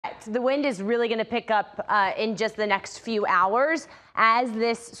Correct. The wind is really going to pick up in just the next few hours as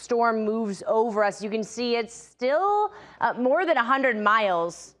this storm moves over us. You can see it's still more than 100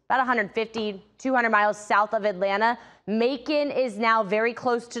 miles, about 150, 200 miles south of Atlanta. Macon is now very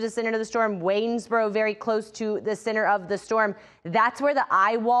close to the center of the storm. Waynesboro very close to the center of the storm. That's where the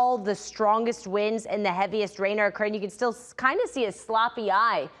eye wall, the strongest winds and the heaviest rain are occurring. You can still kind of see a sloppy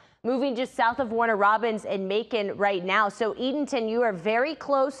eye moving just south of Warner Robins and Macon right now. So Edenton, you are very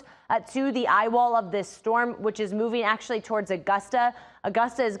close to the eye wall of this storm, which is moving actually towards Augusta.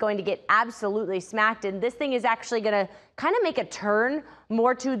 Augusta is going to get absolutely smacked, and this thing is actually going to kind of make a turn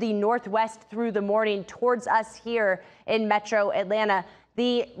more to the northwest through the morning towards us here in Metro Atlanta.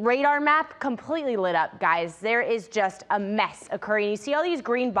 The radar map completely lit up, guys. There is just a mess occurring. You see all these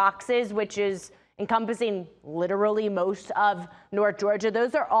green boxes, which is encompassing literally most of North Georgia.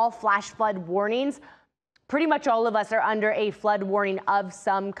 Those are all flash flood warnings. Pretty much all of us are under a flood warning of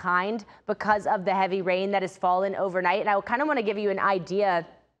some kind because of the heavy rain that has fallen overnight. And I kind of want to give you an idea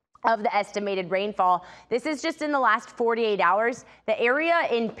of the estimated rainfall. This is just in the last 48 hours. The area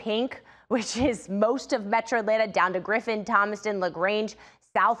in pink, which is most of Metro Atlanta down to Griffin, Thomaston, LaGrange,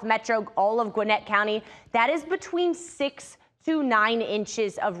 South Metro, all of Gwinnett County, that is between 6 to 9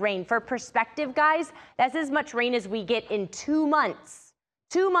 inches of rain. For perspective, guys, that's as much rain as we get in 2 months.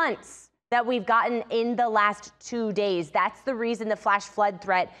 2 months that we've gotten in the last 2 days. That's the reason the flash flood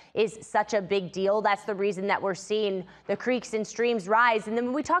threat is such a big deal. That's the reason that we're seeing the creeks and streams rise. And then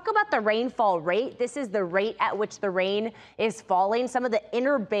when we talk about the rainfall rate, this is the rate at which the rain is falling. Some of the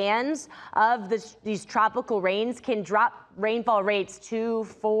inner bands of these tropical rains can drop rainfall rates 2,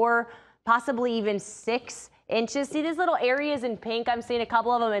 4, possibly even 6 inches. See these little areas in pink? I'm seeing a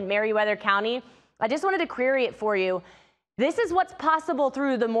couple of them in Meriwether County. I just wanted to query it for you. This is what's possible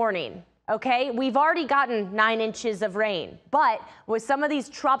through the morning. Okay, we've already gotten 9 inches of rain, but with some of these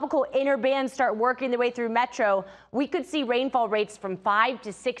tropical inner bands start working their way through Metro, we could see rainfall rates from 5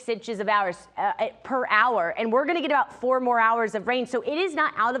 to 6 inches of per hour, and we're going to get about 4 more hours of rain. So it is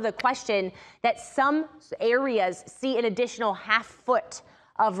not out of the question that some areas see an additional ½ foot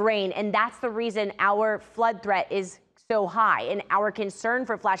of rain, and that's the reason our flood threat is so high and our concern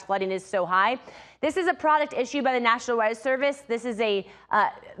for flash flooding is so high. This is a product issued by the National Weather Service. This is a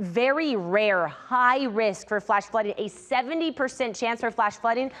very rare high risk for flash flooding, a 70% chance for flash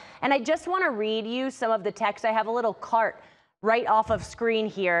flooding. And I just want to read you some of the text. I have a little cart right off of screen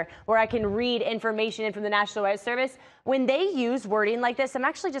here where I can read information in from the National Weather Service. When they use wording like this, I'm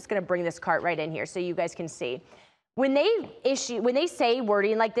actually just going to bring this cart right in here so you guys can see. When they say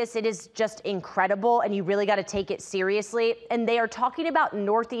wording like this, it is just incredible, and you really got to take it seriously. And they are talking about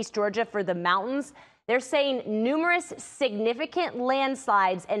Northeast Georgia for the mountains. They're saying numerous significant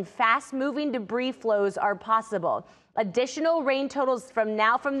landslides and fast-moving debris flows are possible. Additional rain totals from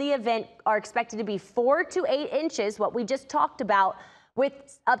the event are expected to be 4 to 8 inches, what we just talked about,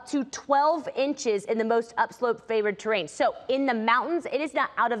 with up to 12 inches in the most upslope favored terrain. So in the mountains, it is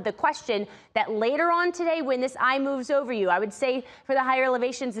not out of the question that later on today when this eye moves over you, I would say for the higher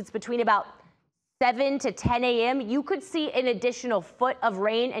elevations, it's between about 7 to 10 a.m. You could see an additional foot of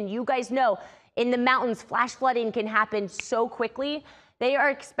rain, and you guys know in the mountains, flash flooding can happen so quickly. They are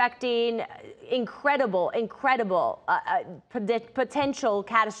expecting incredible potential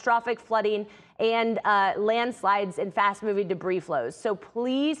catastrophic flooding and landslides and fast-moving debris flows. So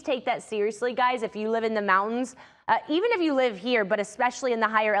please take that seriously, guys. If you live in the mountains, even if you live here, but especially in the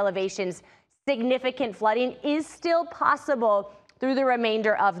higher elevations, significant flooding is still possible through the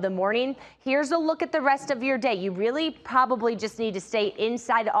remainder of the morning. Here's a look at the rest of your day. You really probably just need to stay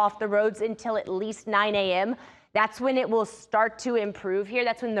inside off the roads until at least 9 a.m. That's when it will start to improve here.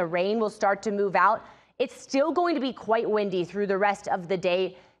 That's when the rain will start to move out. It's still going to be quite windy through the rest of the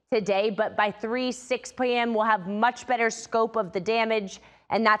day today, but by 3, 6 p.m. we'll have much better scope of the damage,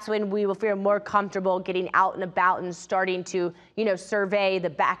 and that's when we will feel more comfortable getting out and about and starting to, survey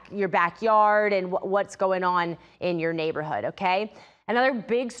your backyard and what's going on in your neighborhood, okay? Another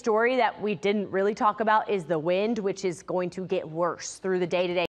big story that we didn't really talk about is the wind, which is going to get worse through the day today.